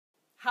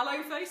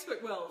Hello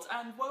Facebook world,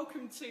 and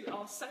welcome to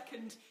our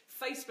second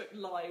Facebook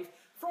Live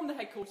from the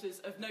headquarters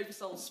of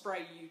Novasol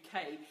Spray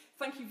UK.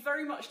 Thank you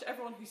very much to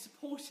everyone who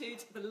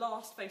supported the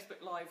last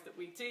Facebook Live that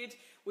we did.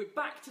 We're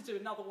back to do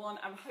another one,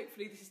 and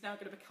hopefully this is now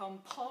going to become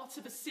part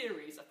of a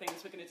series of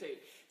things we're going to do.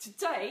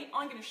 Today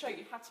I'm going to show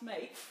you how to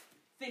make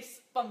this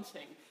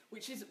bunting,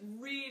 which is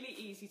really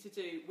easy to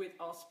do with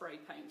our spray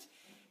paint.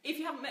 If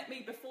you haven't met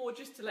me before,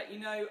 just to let you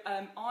know,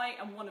 I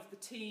am one of the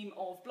team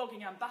of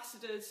blogging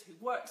ambassadors who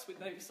works with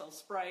Novasol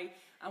Spray,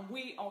 and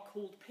we are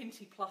called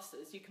Pinty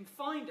Pluses. You can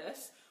find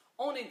us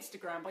on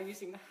Instagram by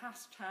using the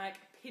hashtag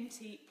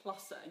Pinty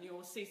Pluser, and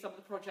you'll see some of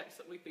the projects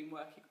that we've been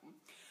working on.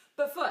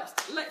 But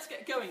first, let's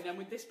get going then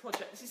with this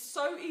project. This is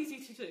so easy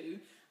to do,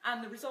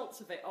 and the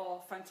results of it are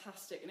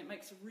fantastic, and it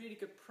makes a really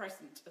good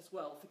present as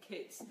well for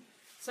kids.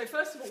 So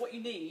first of all, what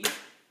you need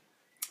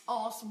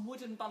are some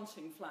wooden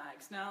bunting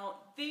flags. Now,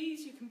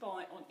 these you can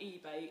buy on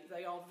eBay.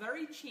 They are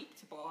very cheap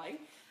to buy,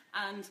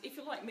 and if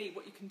you're like me,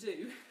 what you can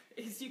do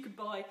is you can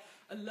buy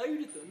a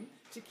load of them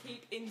to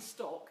keep in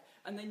stock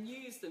and then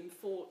use them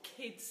for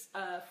kids'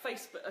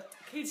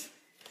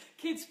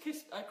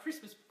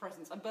 Christmas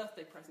presents and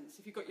birthday presents.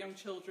 If you've got young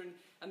children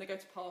and they go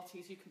to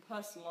parties, you can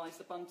personalise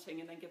the bunting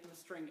and then give them a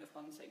string of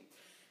bunting.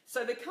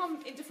 So they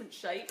come in different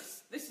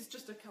shapes. This is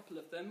just a couple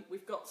of them.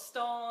 We've got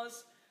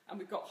stars and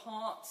we've got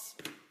hearts.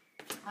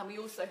 And we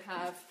also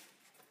have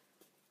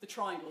the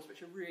triangles,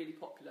 which are really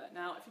popular.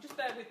 Now, if you just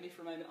bear with me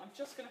for a moment, I'm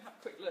just going to have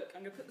a quick look.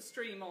 I'm going to put the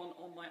stream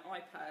on my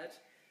iPad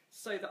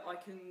so that I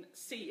can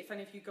see if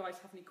any of you guys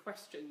have any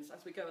questions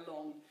as we go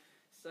along.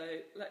 So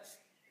let's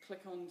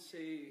click on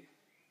to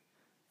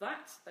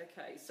that.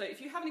 Okay, so if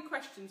you have any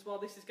questions while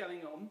this is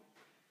going on,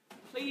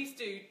 please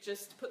do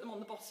just put them on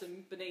the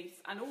bottom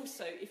beneath. And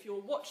also, if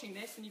you're watching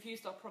this and you've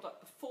used our product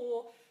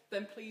before,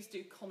 then please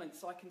do comment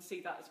so I can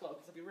see that as well,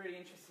 because I'd be really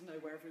interested to know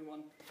where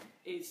everyone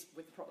is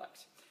with the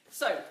product.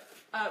 So,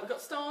 we've got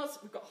stars,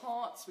 we've got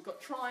hearts, we've got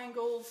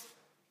triangles,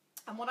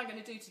 and what I'm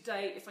going to do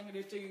today is I'm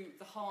going to do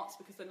the hearts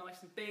because they're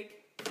nice and big,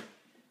 and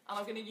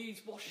I'm going to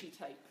use washi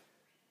tape.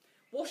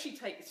 Washi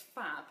tape is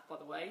fab, by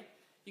the way.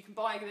 You can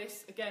buy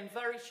this, again,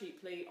 very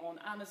cheaply on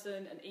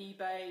Amazon and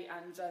eBay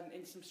and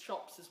in some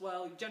shops as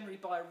well. You generally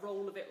buy a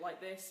roll of it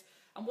like this,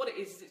 and what it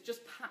is it's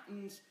just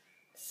patterned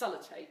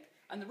sellotape.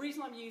 And the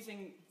reason I'm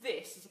using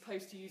this as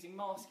opposed to using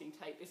masking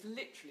tape is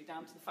literally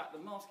down to the fact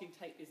that masking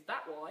tape is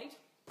that wide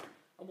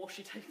and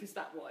washi tape is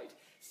that wide.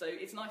 So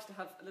it's nice to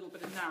have a little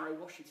bit of narrow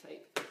washi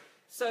tape.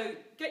 So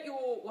get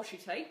your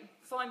washi tape,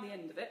 find the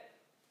end of it,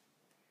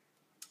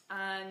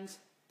 and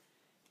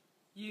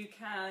you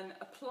can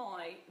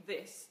apply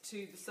this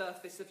to the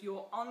surface of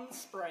your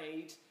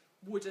unsprayed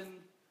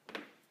wooden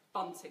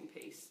bunting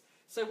piece.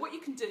 So what you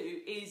can do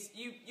is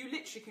you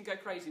literally can go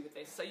crazy with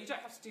this. So you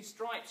don't have to do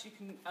stripes. You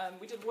can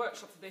we did a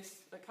workshop for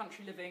this, the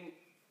Country Living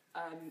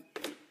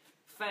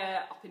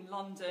fair up in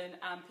London,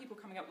 and people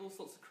coming up with all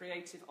sorts of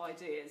creative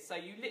ideas. So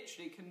you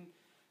literally can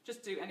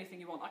just do anything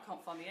you want. I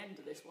can't find the end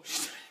of this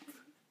washi tape.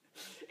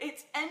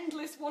 It's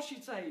endless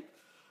washi tape.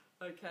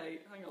 Okay,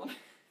 hang on.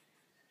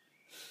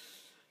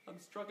 I'm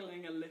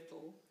struggling a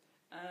little.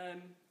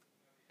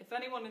 If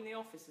anyone in the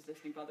office is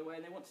listening, by the way,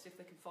 and they want to see if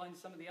they can find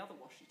some of the other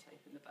washi tape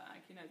in the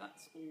bag, you know,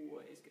 that's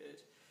always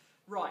good.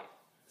 Right,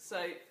 so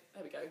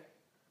there we go.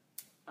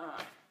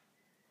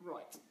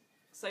 Right,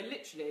 so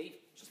literally,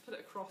 just put it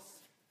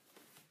across.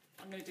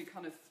 I'm going to do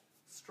kind of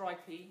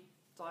stripy,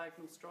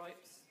 diagonal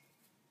stripes.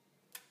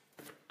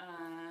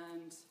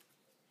 And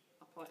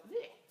up like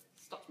this.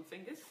 Stuck my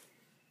fingers.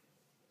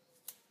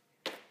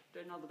 Do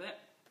another bit.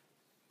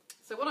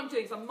 So what I'm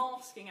doing is I'm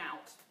masking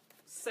out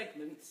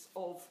segments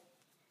of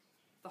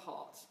the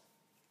heart,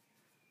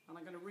 and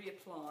I'm going to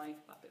reapply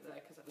that bit there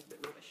because that was a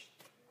bit rubbish.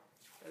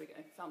 There we go,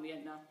 found the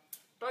end now.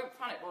 Don't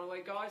panic, by the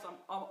way, guys, I'm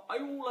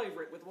all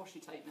over it with washi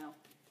tape now.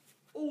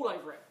 All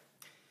over it.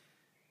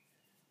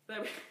 There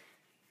we go.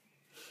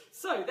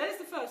 So there's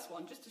the first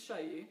one, just to show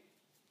you.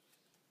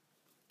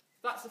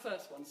 That's the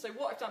first one. So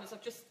what I've done is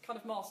I've just kind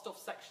of masked off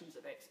sections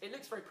of it. It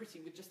looks very pretty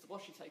with just the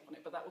washi tape on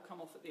it, but that will come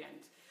off at the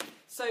end.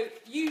 So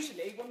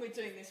usually when we're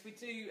doing this, we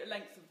do a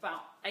length of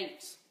about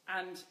 8.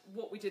 And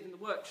what we did in the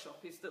workshop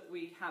is that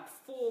we had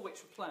 4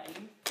 which were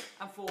plain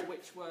and 4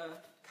 which were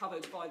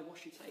covered by the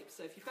washi tape.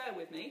 So if you bear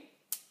with me,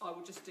 I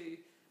will just do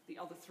the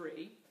other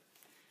 3.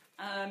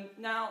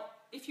 Now,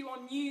 if you are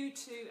new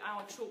to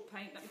our chalk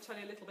paint, let me tell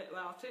you a little bit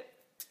about it.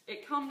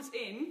 It comes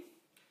in,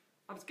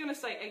 I was going to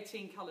say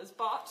 18 colours,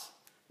 but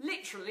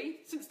literally,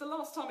 since the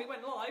last time we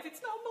went live,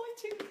 it's now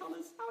 19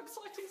 colours. How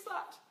exciting is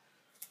that?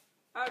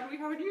 And we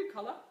have a new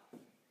colour,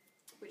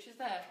 which is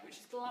there, which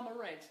is Glamour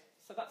Red.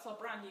 So that's our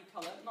brand new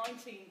colour,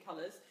 19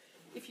 colours.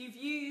 If you've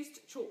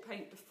used chalk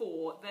paint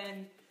before,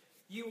 then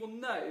you will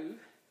know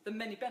the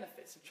many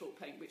benefits of chalk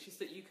paint, which is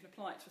that you can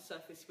apply it to a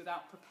surface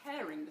without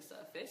preparing the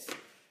surface.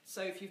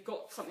 So if you've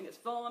got something that's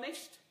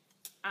varnished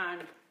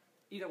and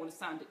you don't want to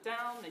sand it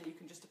down, then you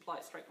can just apply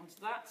it straight onto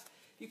that.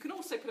 You can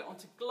also put it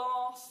onto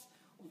glass,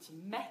 onto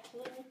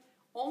metal,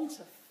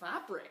 onto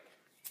fabric.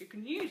 You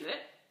can use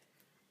it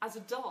as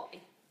a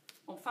dye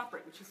on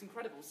fabric, which is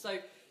incredible. So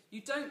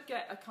you don't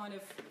get a kind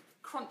of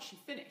crunchy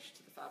finish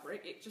to the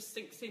fabric. It just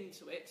sinks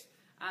into it,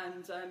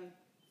 and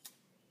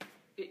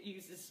it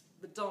uses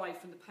the dye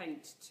from the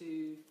paint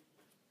to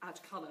add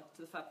colour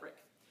to the fabric.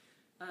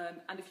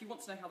 And if you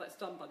want to know how that's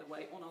done, by the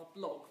way, on our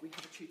blog we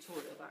have a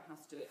tutorial about how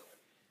to do it.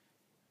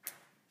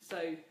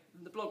 So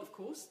the blog, of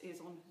course, is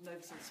on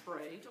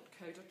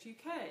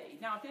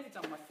novosolspray.co.uk. Now, I've nearly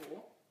done my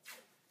 4.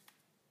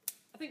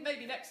 I think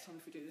maybe next time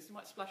if we do this, we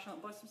might splash out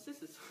and buy some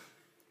scissors.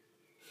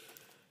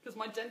 Because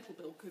my dental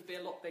bill could be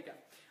a lot bigger.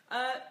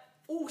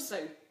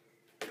 Also,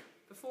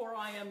 before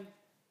I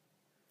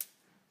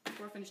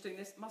finish doing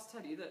this, I must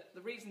tell you that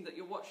the reason that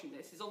you're watching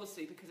this is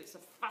obviously because it's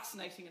a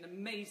fascinating and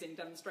amazing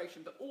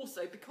demonstration, but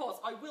also because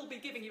I will be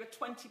giving you a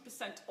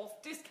 20%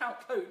 off discount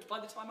code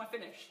by the time I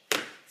finish.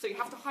 So you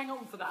have to hang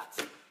on for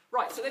that.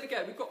 Right, so there we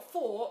go. We've got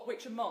 4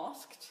 which are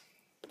masked,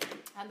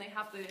 and they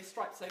have the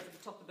stripes over the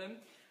top of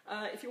them.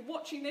 If you're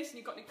watching this and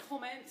you've got any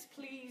comments,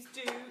 please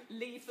do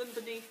leave them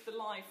beneath the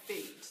live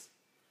feeds.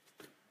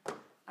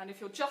 And if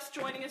you're just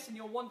joining us and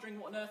you're wondering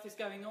what on earth is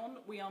going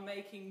on, we are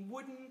making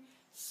wooden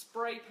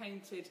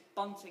spray-painted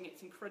bunting.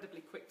 It's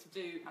incredibly quick to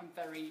do and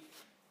very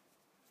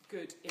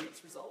good in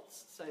its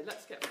results. So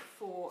let's get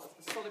 4 of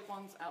the solid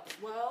ones out as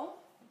well.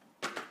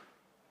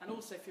 And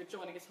also, if you're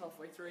joining us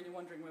halfway through and you're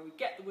wondering where we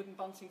get the wooden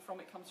bunting from,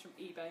 it comes from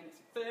eBay, and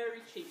it's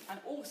very cheap, and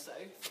also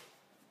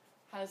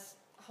has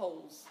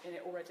holes in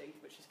it already,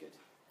 which is good.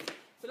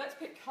 So let's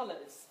pick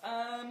colours.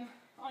 I'm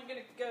going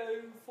to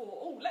go for,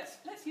 oh, let's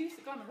use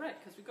the Glamour Red,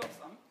 because we've got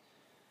some.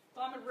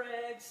 Glamour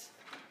Red,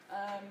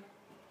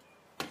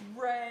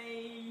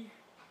 grey.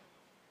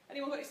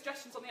 Anyone got any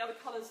suggestions on the other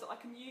colours that I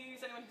can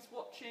use? Anyone who's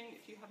watching,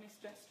 if you have any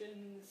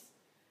suggestions?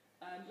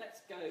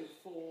 Let's go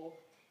for,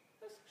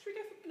 should we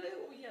go for blue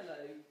or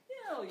yellow?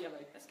 Yeah, or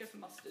yellow. Let's go for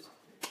mustard.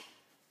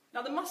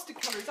 Now the mustard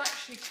colour is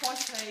actually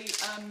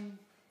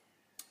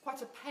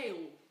quite a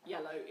pale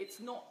yellow. It's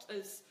not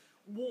as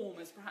warm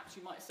as perhaps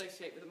you might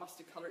associate with a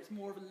mustard colour. It's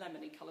more of a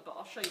lemony colour, but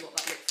I'll show you what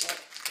that looks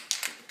like.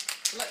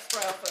 So let's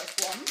spray our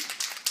first one.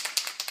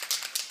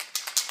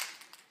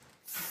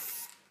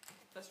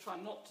 Let's try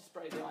not to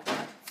spray the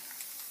iPad.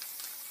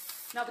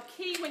 Now the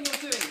key when you're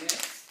doing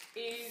this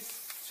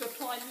is to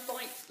apply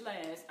light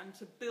layers and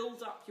to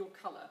build up your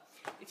colour.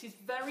 It is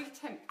very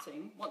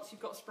tempting, once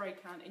you've got a spray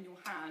can in your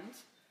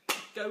hand, to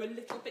go a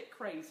little bit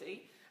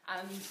crazy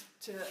and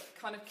to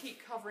kind of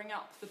keep covering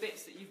up the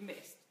bits that you've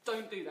missed.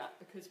 Don't do that,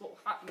 because what will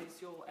happen is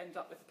you'll end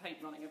up with the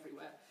paint running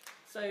everywhere.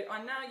 So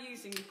I'm now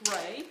using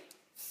grey.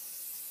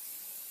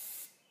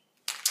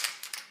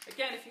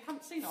 Again, if you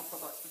haven't seen our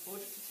products before,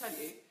 just to tell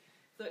you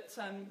that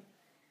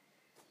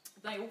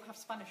they all have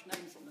Spanish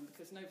names on them,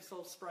 because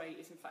Novasol Spray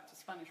is in fact a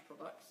Spanish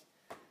product.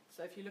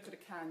 So if you look at a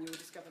can, you'll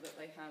discover that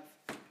they have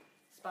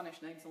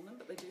Spanish names on them,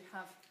 but they do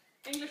have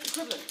English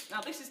equivalents.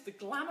 Now this is the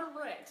Glamour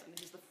Red, and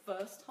this is the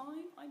first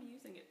time I'm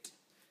using it.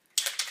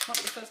 Might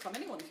be the first time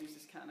anyone's used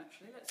this can,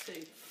 actually. Let's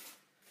see.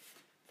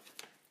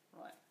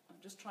 Right, I'm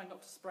just trying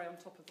not to spray on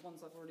top of the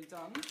ones I've already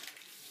done.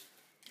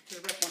 Do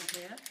a red one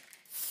here.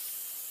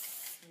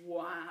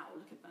 Wow,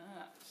 look at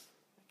that.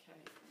 Okay.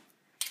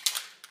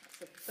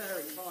 That's a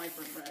very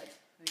vibrant red.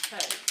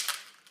 Okay.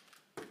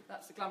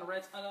 That's the Glamour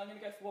Red, and I'm going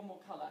to go for one more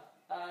colour.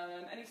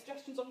 Any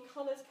suggestions on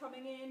colours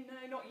coming in?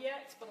 No, not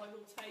yet, but I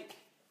will take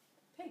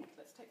pink.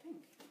 Let's take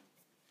pink.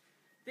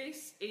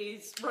 This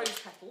is Rose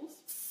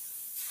Petals,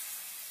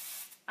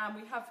 and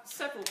we have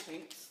several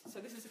pinks. So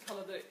this is the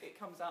colour that it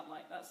comes out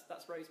like.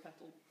 That's Rose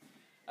Petal.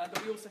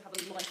 But we also have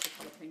a lighter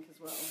colour pink as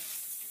well.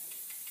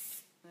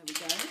 There we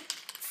go.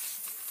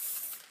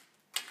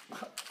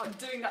 I'm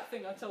doing that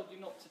thing I told you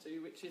not to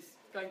do, which is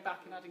going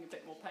back and adding a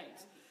bit more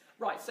paint.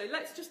 Right, so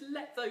let's just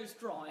let those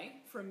dry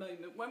for a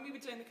moment. When we were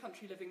doing the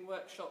country living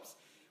workshops,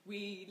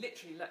 we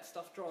literally let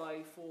stuff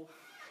dry for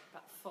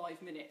about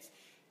 5 minutes.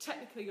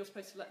 Technically, you're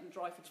supposed to let them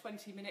dry for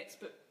 20 minutes,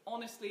 but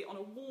honestly, on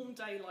a warm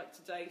day like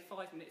today,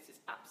 5 minutes is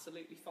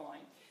absolutely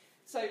fine.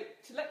 So,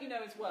 to let you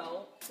know as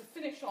well, to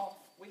finish off,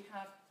 we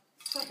have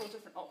several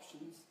different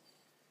options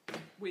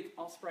with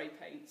our spray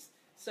paints.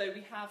 So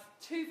we have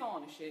 2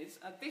 varnishes.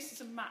 This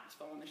is a matte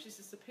varnish. This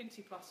is the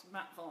Pinty Plus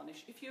matte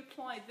varnish. If you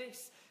apply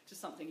this to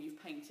something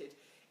you've painted,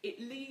 it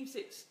leaves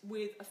it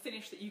with a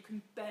finish that you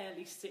can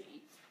barely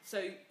see.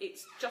 So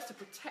it's just a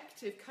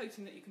protective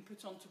coating that you can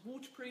put on to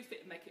waterproof it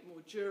and make it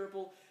more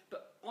durable,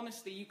 but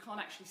honestly you can't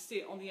actually see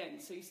it on the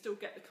end, so you still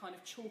get the kind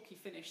of chalky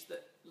finish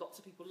that lots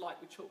of people like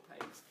with chalk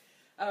paints.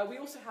 We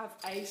also have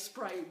a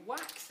spray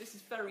wax. This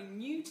is very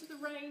new to the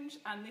range,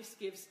 and this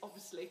gives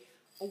obviously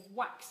a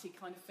waxy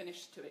kind of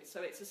finish to it.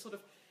 So it's a sort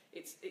of,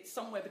 it's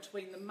somewhere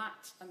between the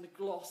matte and the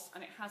gloss,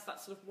 and it has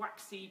that sort of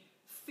waxy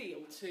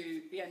feel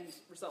to the end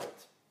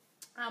result.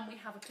 And we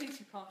have a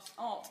Pinty Plus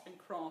Art and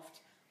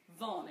Craft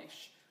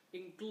varnish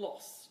in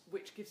gloss,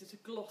 which gives it a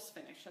gloss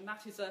finish, and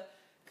that is a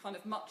kind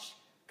of much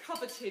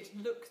coveted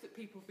look that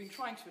people have been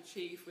trying to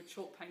achieve with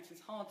chalk paint.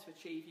 It's hard to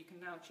achieve. You can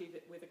now achieve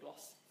it with a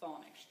gloss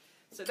varnish.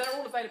 So they're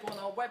all available on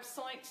our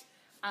website,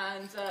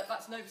 and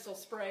that's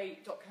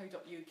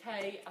novosolspray.co.uk.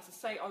 As I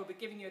say, I will be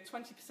giving you a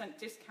 20%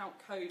 discount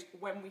code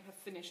when we have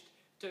finished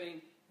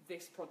doing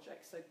this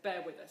project, so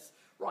bear with us.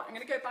 Right, I'm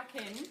going to go back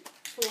in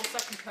for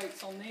second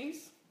coats on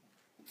these.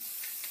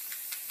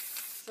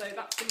 So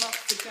that's the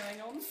mustard going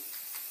on.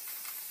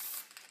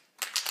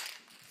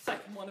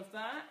 Second one of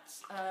that.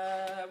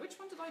 Which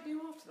one did I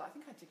do after that? I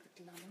think I did the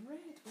glamour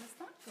red. Where's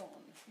that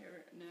gone?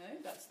 Here,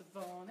 no, that's the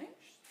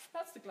varnish.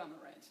 That's the glamour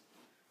red.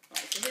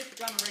 Right, so here's the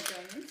glamour red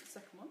going in, the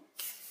second one.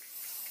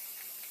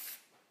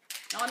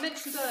 Now I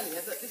mentioned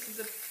earlier that this is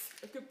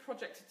a good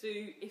project to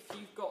do if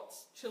you've got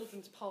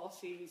children's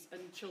parties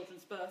and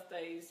children's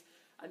birthdays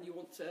and you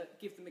want to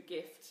give them a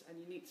gift and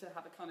you need to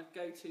have a kind of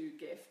go-to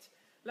gift.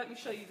 Let me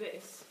show you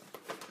this.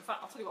 In fact,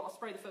 I'll tell you what, I'll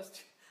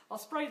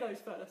spray those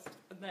first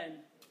and then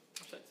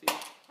I'll show it to you.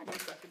 Hang on a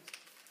second.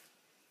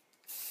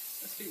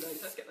 Let's do those,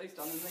 let's get those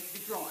done and they can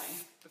be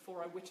drying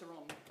before I witter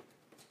on.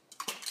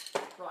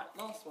 Right,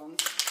 last one.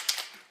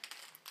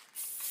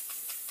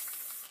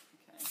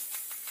 Okay.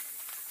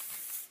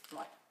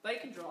 Right, they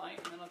can dry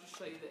and then I'll just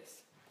show you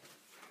this.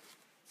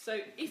 So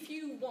if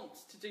you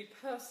want to do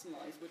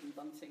personalised wooden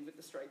bunting with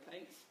the spray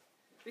paint,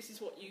 this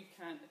is what you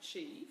can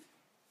achieve.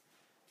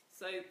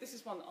 So this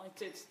is one that I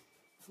did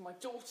for my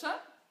daughter,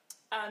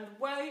 and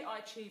the way I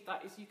achieved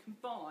that is you can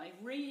buy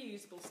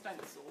reusable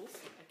stencils,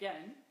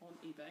 again, on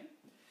eBay.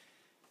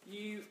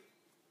 You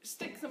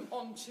stick them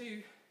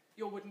onto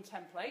your wooden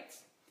template,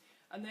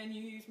 and then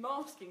you use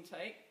masking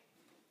tape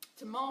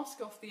to mask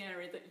off the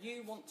area that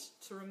you want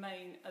to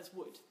remain as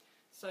wood.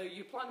 So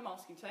you apply the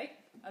masking tape,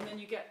 and then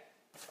you get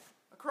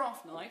a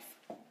craft knife,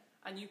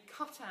 and you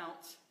cut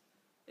out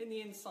in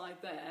the inside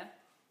there,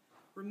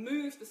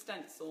 remove the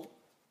stencil,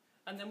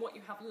 and then what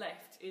you have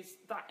left is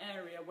that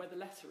area where the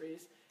letter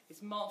is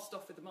masked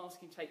off with the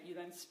masking tape. You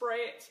then spray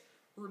it,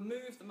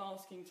 remove the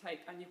masking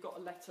tape, and you've got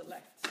a letter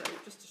left. So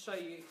just to show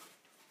you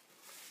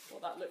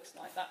what that looks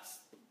like,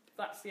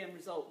 that's the end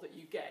result that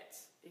you get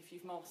if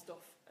you've masked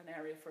off an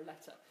area for a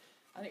letter.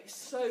 And it's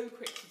so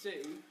quick to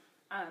do,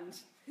 and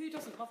who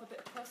doesn't love a bit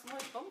of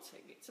personalised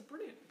bunting? It's a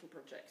brilliant little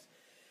project.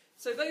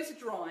 So those are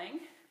drying.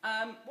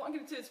 What I'm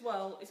going to do as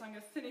well is I'm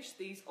going to finish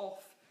these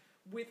off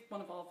with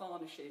one of our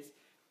varnishes.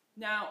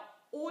 Now,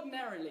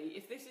 ordinarily,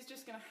 if this is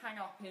just going to hang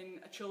up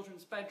in a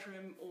children's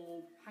bedroom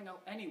or hang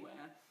up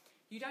anywhere,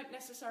 you don't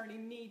necessarily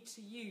need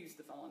to use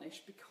the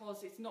varnish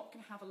because it's not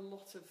going to have a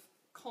lot of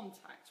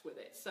contact with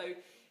it. So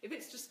if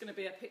it's just going to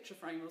be a picture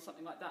frame or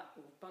something like that,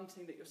 or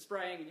bunting that you're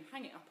spraying and you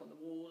hang it up on the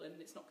wall and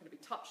it's not going to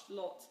be touched a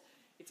lot,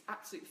 it's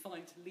absolutely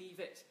fine to leave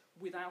it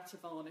without a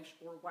varnish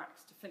or a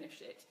wax to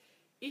finish it.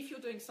 If you're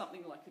doing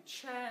something like a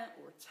chair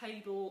or a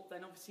table,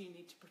 then obviously you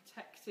need to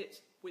protect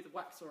it with a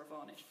wax or a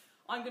varnish.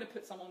 I'm going to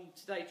put some on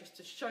today just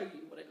to show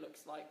you what it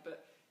looks like,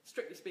 but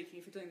strictly speaking,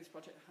 if you're doing this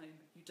project at home,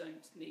 you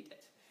don't need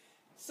it.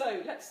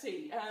 So let's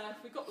see,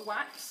 we've got the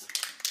wax.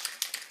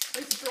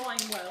 Those are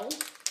drying well.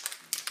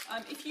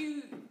 If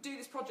you do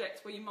this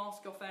project where you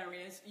mask off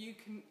areas, you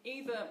can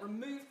either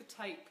remove the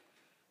tape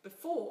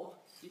before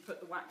you put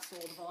the wax or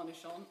the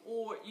varnish on,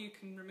 or you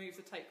can remove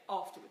the tape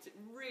afterwards. It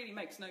really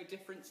makes no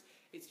difference.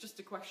 It's just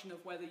a question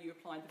of whether you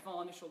apply the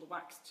varnish or the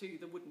wax to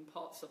the wooden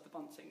parts of the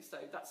bunting, so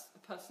that's a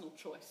personal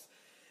choice.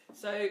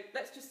 So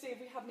let's just see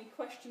if we have any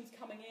questions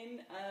coming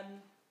in.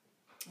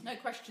 No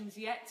questions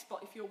yet, but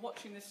if you're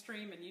watching this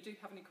stream and you do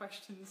have any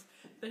questions,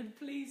 then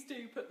please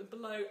do put them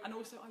below. And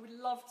also I would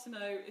love to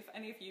know if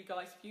any of you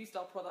guys have used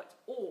our product,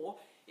 or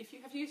if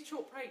you have used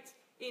chalk paint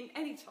in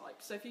any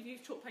type. So if you've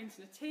used chalk paint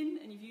in a tin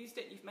and you've used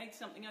it and you've made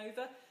something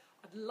over,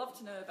 I'd love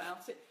to know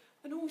about it.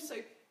 And also,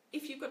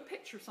 if you've got a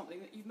picture of something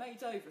that you've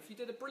made over, if you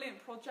did a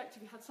brilliant project,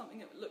 if you had something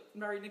that looked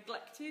very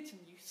neglected and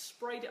you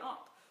sprayed it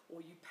up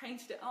or you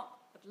painted it up,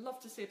 I'd love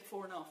to see a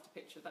before and after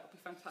picture. That would be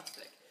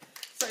fantastic.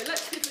 So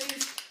let's give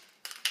these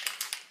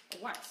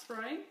a wax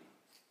spray.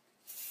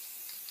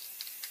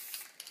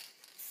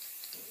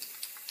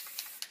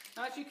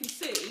 Now, as you can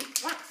see,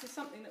 wax is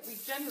something that we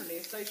generally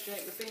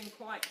associate with being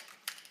quite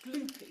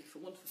gloopy, for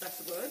want of a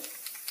better word.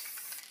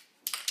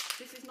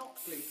 This is not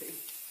gloopy.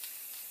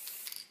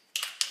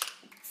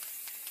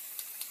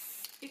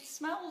 It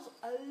smells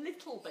a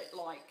little bit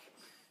like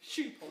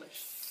shoe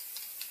polish,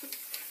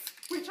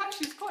 which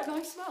actually is quite a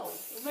nice smell.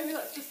 Or maybe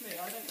that's just me,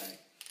 I don't know.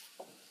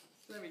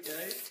 So there we go.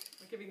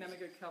 We're giving them a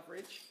good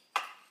coverage.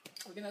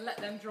 We're going to let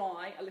them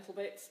dry a little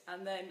bit,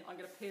 and then I'm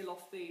going to peel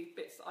off the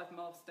bits that I've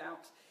masked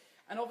out.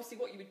 And obviously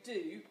what you would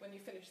do when you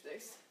finish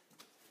this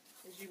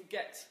is you would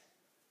get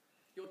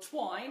your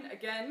twine,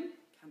 again,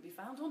 can be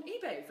found on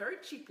eBay very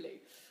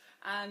cheaply.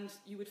 And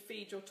you would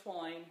feed your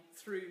twine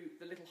through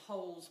the little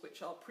holes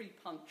which are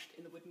pre-punched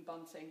in the wooden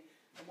bunting.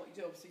 And what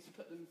you do obviously is you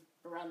put them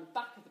around the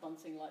back of the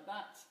bunting like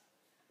that,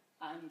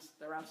 and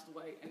they're out of the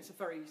way, and it's a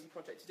very easy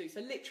project to do.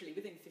 So literally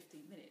within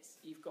 15 minutes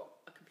you've got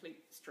a complete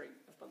string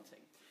of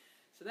bunting.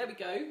 So there we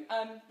go.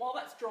 While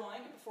that's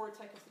drying, before I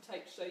take off the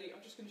tape to show you,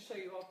 I'm just going to show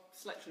you our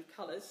selection of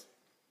colours.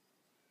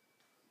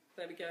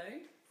 There we go.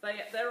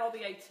 There are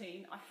the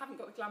 18. I haven't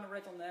got the glamour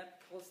red on there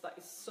because that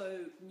is so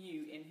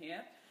new in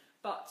here.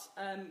 But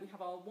we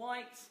have our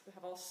white, we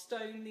have our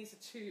stone. These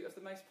are two of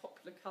the most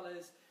popular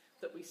colours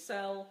that we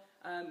sell.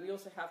 We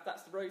also have,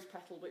 that's the rose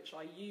petal which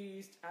I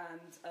used,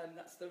 and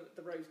that's the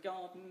rose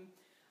garden.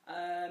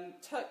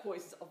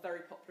 Turquoises are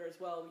very popular as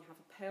well. We have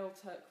a pale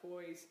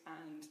turquoise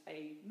and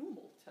a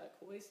normal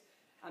turquoise,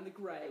 and the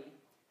grey,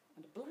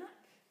 and a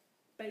black,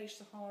 beige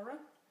Sahara.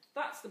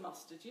 That's the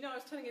mustard. You know, I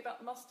was telling you about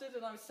the mustard,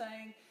 and I was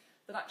saying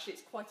that actually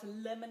it's quite a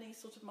lemony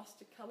sort of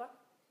mustard colour.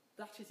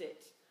 That is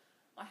it.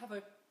 I have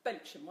a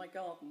bench in my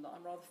garden that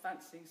I'm rather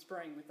fancying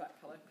spraying with that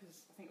colour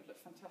because I think it would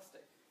look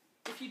fantastic.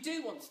 If you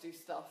do want to do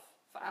stuff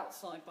for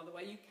outside, by the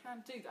way, you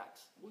can do that.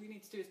 All you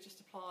need to do is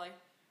just apply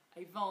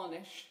a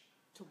varnish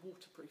to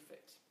waterproof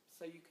it.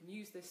 So you can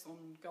use this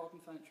on garden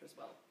furniture as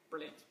well.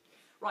 Brilliant.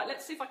 Right,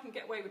 let's see if I can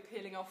get away with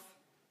peeling off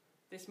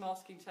this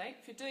masking tape.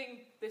 If you're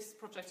doing this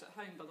project at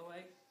home, by the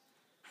way,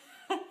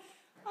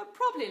 I'd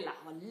probably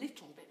allow a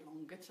little bit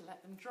longer to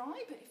let them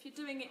dry, but if you're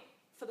doing it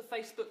for the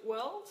Facebook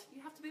world,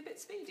 you have to be a bit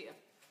speedier.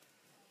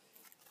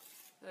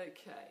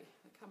 Okay,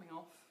 they're coming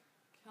off,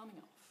 coming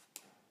off.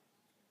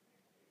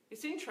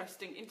 It's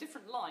interesting, in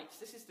different lights,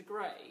 this is the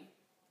grey.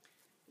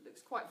 It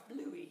looks quite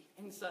bluey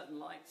in certain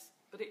lights,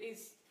 but it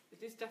is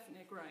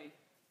definitely a grey.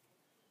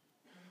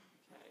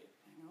 Okay,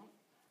 hang on.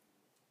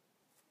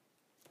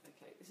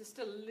 Okay, this is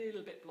still a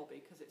little bit blobby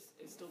because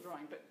it's still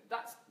drying, but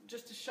that's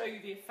just to show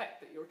you the effect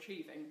that you're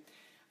achieving.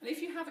 And if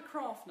you have a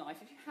craft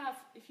knife,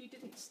 if you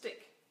didn't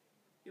stick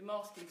your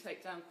masking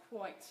tape down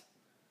quite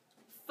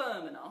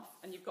firm enough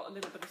and you've got a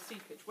little bit of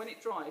seepage, when it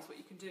dries, what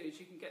you can do is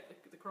you can get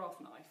the craft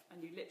knife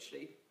and you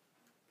literally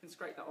can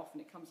scrape that off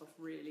and it comes off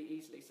really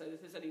easily. So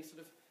if there's any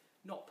sort of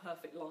not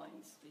perfect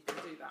lines, you can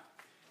do that.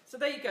 So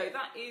there you go,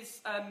 that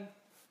is 8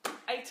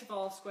 of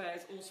our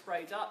squares all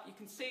sprayed up. You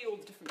can see all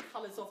the different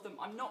colours of them.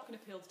 I'm not going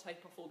to peel the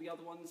tape off all the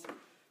other ones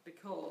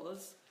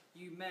because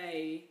you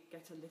may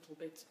get a little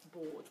bit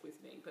bored with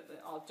me, but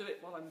I'll do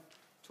it while I'm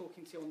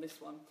talking to you on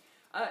this one.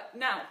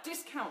 Now,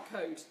 discount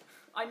code.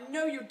 I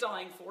know you're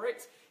dying for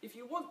it. If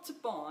you want to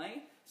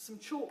buy some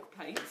chalk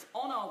paints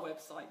on our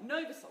website,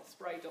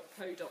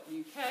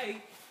 novosolspray.co.uk,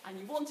 and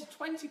you want a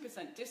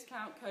 20%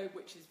 discount code,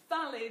 which is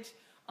valid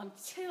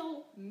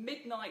until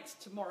midnight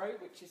tomorrow,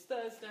 which is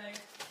Thursday,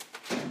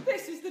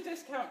 this is the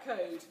discount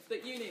code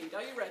that you need.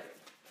 Are you ready?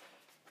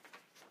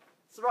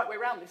 It's the right way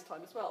around this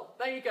time as well.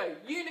 There you go,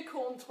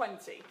 Unicorn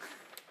 20.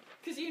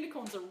 Because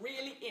unicorns are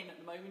really in at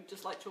the moment,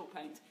 just like chalk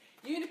paint.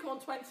 Unicorn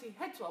 20,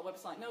 head to our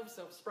website,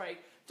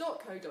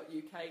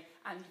 novosolspray.co.uk,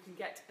 and you can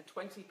get a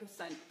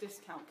 20%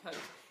 discount code.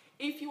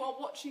 If you are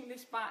watching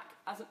this back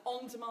as an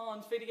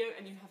on-demand video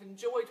and you have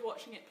enjoyed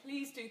watching it,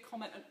 please do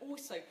comment, and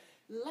also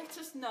let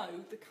us know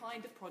the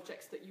kind of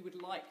projects that you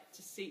would like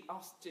to see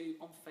us do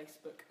on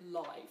Facebook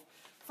Live.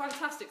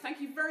 Fantastic, thank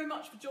you very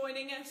much for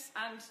joining us,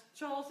 and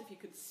Charles, if you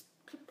could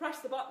press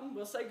the button,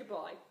 we'll say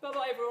goodbye.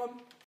 Bye-bye, everyone.